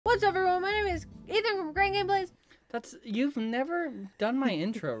What's up, everyone? My name is Ethan from CrankGameplays. You've never done my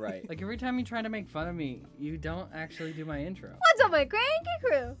intro right. Like, every time you try to make fun of me, you don't actually do my intro. What's up, my cranky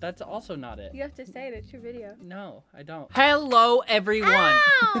crew? That's also not it. You have to say it. It's your video. No, I don't. Hello, everyone.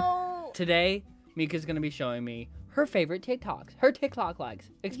 Ow! Today, Mika's gonna be showing me her favorite TikToks. Her TikTok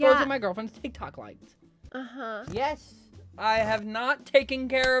likes. Exposing my girlfriend's TikTok likes. Uh-huh. Yes, I have not taken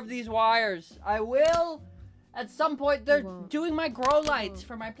care of these wires. I will. At some point, they're doing my grow lights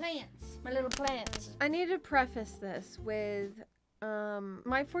for my plants. My little plants. I need to preface this with,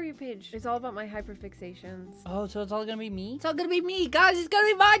 my For You page is all about my hyperfixations. Oh, so it's all gonna be me? It's all gonna be me, guys. It's gonna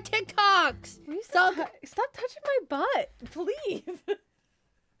be my TikToks. Will you stop touching my butt, please.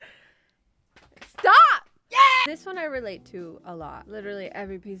 Stop! Yeah! This one I relate to a lot. Literally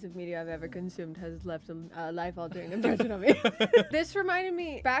every piece of media I've ever consumed has left a life-altering impression on me. This reminded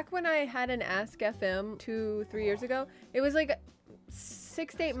me, back when I had an Ask FM 2-3 years ago, it was like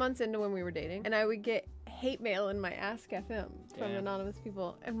 6 to 8 months into when we were dating, and I would get hate mail in my Ask FM from anonymous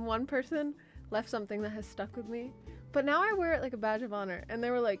people, and one person left something that has stuck with me. But now I wear it like a badge of honor, and they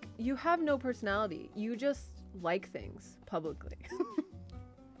were like, you have no personality. You just like things publicly.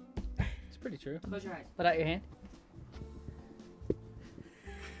 It's pretty true. Close your eyes. Put out your hand.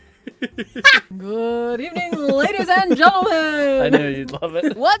 Good evening, ladies and gentlemen. I knew you'd love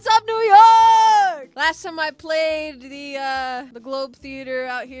it. What's up, New York? Last time I played the Globe Theater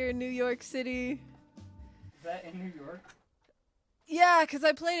out here in New York City. Is that in New York? Yeah, because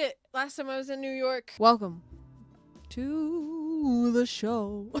I played it last time I was in New York. Welcome to the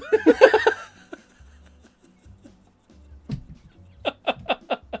show.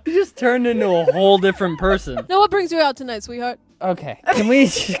 You just turned into a whole different person. Now, what brings you out tonight, sweetheart? Okay, can we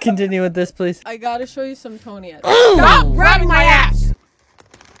continue with this, please? I gotta show you some Tony. Stop grabbing my ass!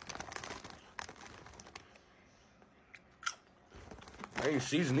 I ain't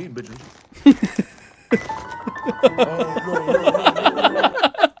seasoned these bitches.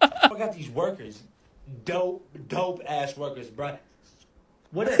 I got these workers. Dope ass workers, bruh.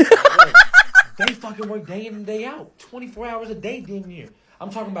 What is they fucking work day in and day out. 24 hours a day, damn near. I'm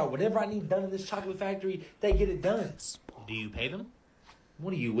talking about whatever I need done in this chocolate factory, they get it done. Do you pay them?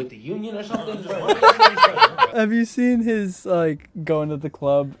 What are you, with the union or something? Have you seen his, like, going to the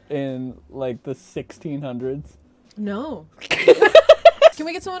club in, like, the 1600s? No. Can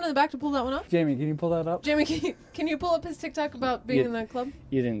we get someone in the back to pull that one up? Jamie, can you pull that up? Jamie, can you pull up his TikTok about being in that club?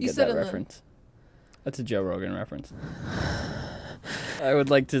 You didn't get that reference. That's a Joe Rogan reference. I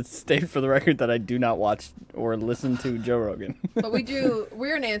would like to state for the record that I do not watch or listen to Joe Rogan. But we do.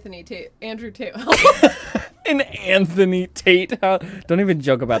 We're an Andrew Tate. An Anthony Tate. Don't even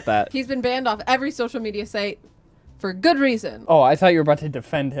joke about that. He's been banned off every social media site for good reason. Oh, I thought you were about to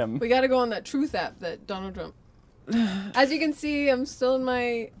defend him. We gotta go on that Truth app that Donald Trump. As you can see, I'm still in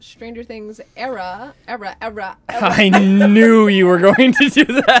my Stranger Things era. I knew you were going to do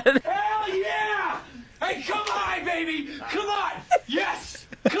that. Hell yeah! Hey, come on, baby! Come on! Yes!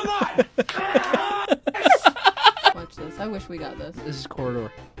 Come on! Yes! Watch this. I wish we got this. This is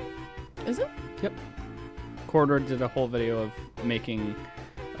Corridor. Is it? Yep. Corridor did a whole video of making,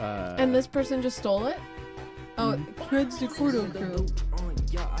 And this person just stole it? Oh, creds to Corridor crew.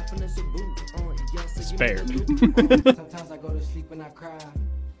 Spared. Sometimes I go to sleep and I cry.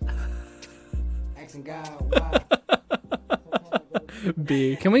 Asking God why.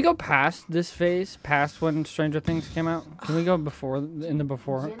 B. Can we go past this phase? Past when Stranger Things came out? Can we go before, in the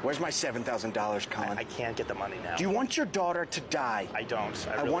before? Where's my $7,000, Colin? I can't get the money now. Do you want your daughter to die? I don't.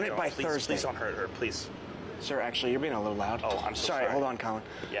 I want it by Thursday. Please don't hurt her, please. Sir, actually, you're being a little loud. Oh, I'm so sorry. Hold on, Colin.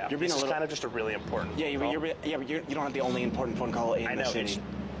 Yeah, you're being this a little. is kind of just a really important. Yeah, phone but you don't have the only important phone call in the city.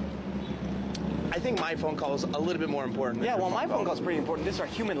 I think my phone call is a little bit more important. Yeah, well, my phone call is pretty important. This is our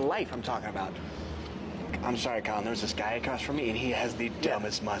human life I'm talking about. I'm sorry, Colin. There was this guy across from me, and he has the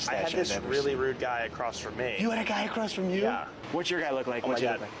dumbest mustache I had this I've ever really seen. rude guy across from me. You had a guy across from you? Yeah. What's your guy look like? Oh my What's he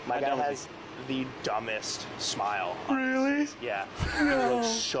God. look like? My How guy dumb is has the dumbest smile. Really? Yeah. No. He looks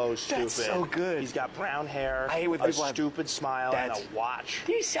so stupid. That's so good. He's got brown hair, I hate when a people have- stupid smile, and a watch.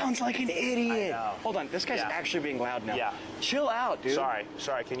 He sounds like an idiot. I know. Hold on, this guy's actually being loud now. Yeah. Chill out, dude. Sorry.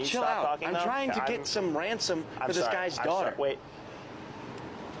 Can you Chill stop out. talking I'm though? trying to get some ransom for this guy's I'm daughter. sorry. Wait.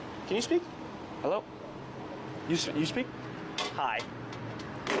 Can you speak? Hello? You speak? Hi.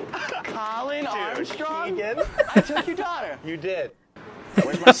 Colin Armstrong? Keegan? I took your daughter. You did.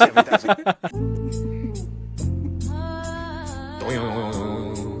 Where's my 7,000?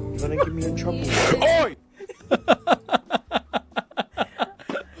 You're gonna get me in trouble. Oi!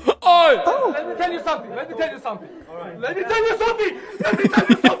 Oh! Oh, let me tell you something. Let me tell you something. All right. Let me tell you something. Let me tell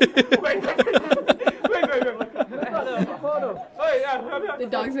you something. Wait. The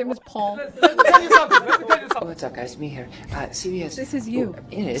dog's name was Paul. Let me tell you something. Let me tell you something. What's up, guys? Me here. CBS. This is you.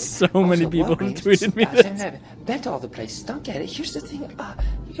 It is. So many people have tweeted me this. Been to all the places. Don't get it. Here's the thing.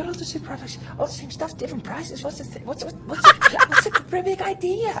 You got all the same products, all the same stuff, different prices. What's the thing? What's the big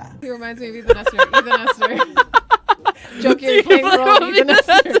idea? He reminds me of Ethan Esther. Ethan Esther. Joke you're playing the role of Ethan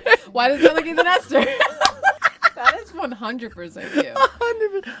Esther. Why does it sound like Ethan Esther? That is 100% you.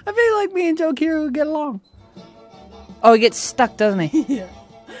 100%. I feel like me and Joe Kiro would get along. Oh, he gets stuck, doesn't he? Yeah.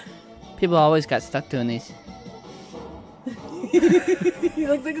 People always got stuck doing these. He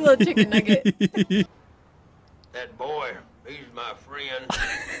looks like a little chicken nugget. That boy, he's my friend.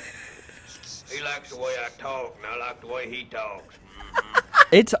 He likes the way I talk, and I like the way he talks.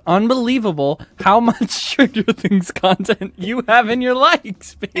 It's unbelievable how much Stranger Things content you have in your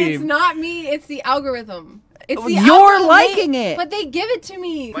likes, babe. It's not me, it's the algorithm. It's the You're algorithm. liking it. But they give it to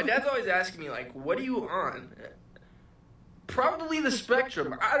me. My dad's always asking me, like, what are you on? Probably the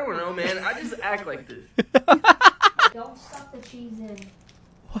spectrum. I don't know, man. I just act like this. Don't stuff the cheese in.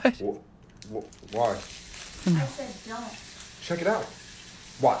 What? Why? I said don't. Check it out.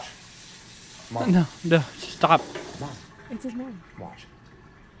 Watch. Mom. No, stop. Mom. It's his mom. Watch.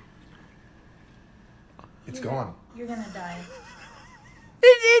 It's gone. You're gonna die.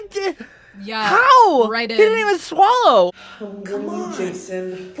 Yeah. How? Right in. He didn't even swallow. Come on,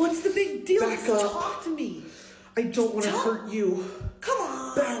 Jason. What's the big deal? Back up. Talk to me. I don't want to hurt you. Come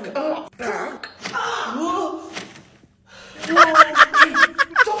on. Back up. Back up. Whoa.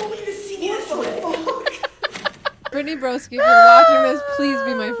 Don't need to see this one. Brittany Broski, if you're watching this, please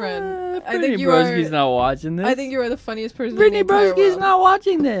be my friend. I think you Broski's are. not watching this. I think you are the funniest person. Brittany in the entire Broski's world. not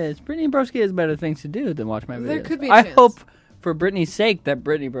watching this. Brittany Broski has better things to do than watch my videos. There could be a I chance. hope, for Brittany's sake, that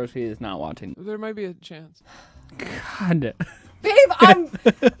Brittany Broski is not watching. There might be a chance. God. Babe,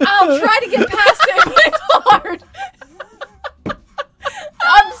 I'll try to get past it, but it's hard.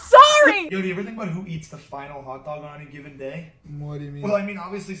 I'm sorry. Yo, do you ever think about who eats the final hot dog on any given day? What do you mean? Well, I mean,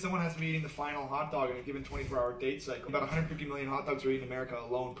 obviously someone has to be eating the final hot dog in a given 24-hour date cycle. About 150 million hot dogs are eaten in America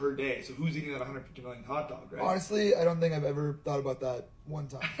alone per day. So who's eating that 150 million hot dog, right? Honestly, I don't think I've ever thought about that one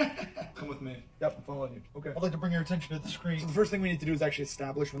time. Come with me. Yep, I'm following you. Okay. I'd like to bring your attention to the screen. So the first thing we need to do is actually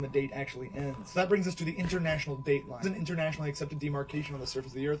establish when the date actually ends. So that brings us to the international date line. It's an internationally accepted demarcation on the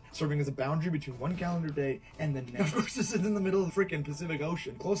surface of the earth, serving as a boundary between one calendar day and the next. Of course, this is in the middle of the freaking Pacific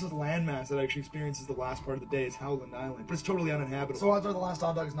Ocean. Closest landmass that actually experiences the last part of the day is Howland Island, but it's totally uninhabitable. So odds are the last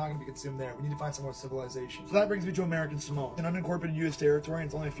hot dog is not going to be consumed there. We need to find some more civilization. So that brings me to American Samoa. It's an unincorporated U.S. territory, and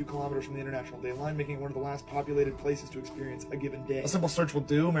it's only a few kilometers from the international date line, making it one of the last populated places to experience a given day. A simple search will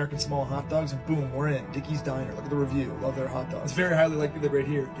do, American Samoa hot dogs, and boom, we're in. Dickie's Diner. Look at the review. Love their hot dogs. It's very highly likely that right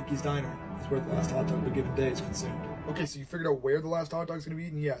here, Dickie's Diner, is where the last hot dog of a given day is consumed. Okay, so you figured out where the last hot dog's going to be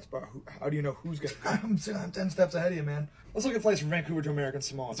eaten? Yes, but how do you know who's going to I'm 10 steps ahead of you, man. Let's look at flights from Vancouver to American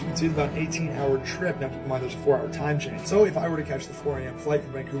Samoa. So you can see it's about an 18-hour trip. Now keep in mind there's a 4-hour time change. So if I were to catch the 4 a.m. flight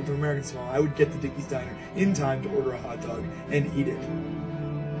from Vancouver to American Samoa, I would get to Dickie's Diner in time to order a hot dog and eat it.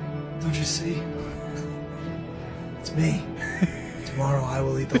 Don't you see? It's me. Tomorrow I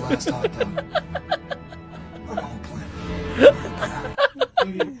will eat the last hot dog. I'm all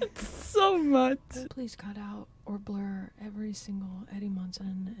planned. So much. Please cut out or blur every single Eddie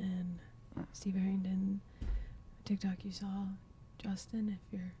Munson and Steve Harrington TikTok you saw. Justin,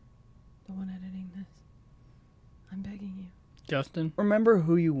 if you're the one editing this, I'm begging you. Justin, remember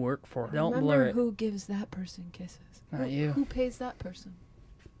who you work for. Don't blur it. Who gives that person kisses. Not you. Who pays that person?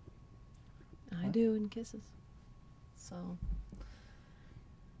 I do in kisses. So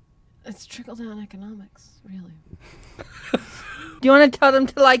it's trickle-down economics, really. Do you want to tell them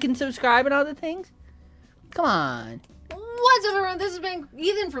to like and subscribe and all the things? Come on. What's up, everyone? This has been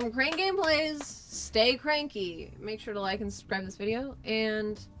Ethan from CrankGameplays. Stay cranky. Make sure to like and subscribe this video,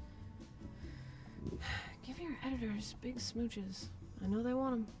 and give your editors big smooches. I know they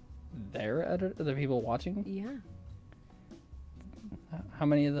want them. Their editor? The people watching? Yeah. How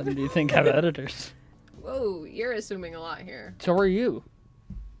many of them do you think have editors? Whoa, you're assuming a lot here. So are you.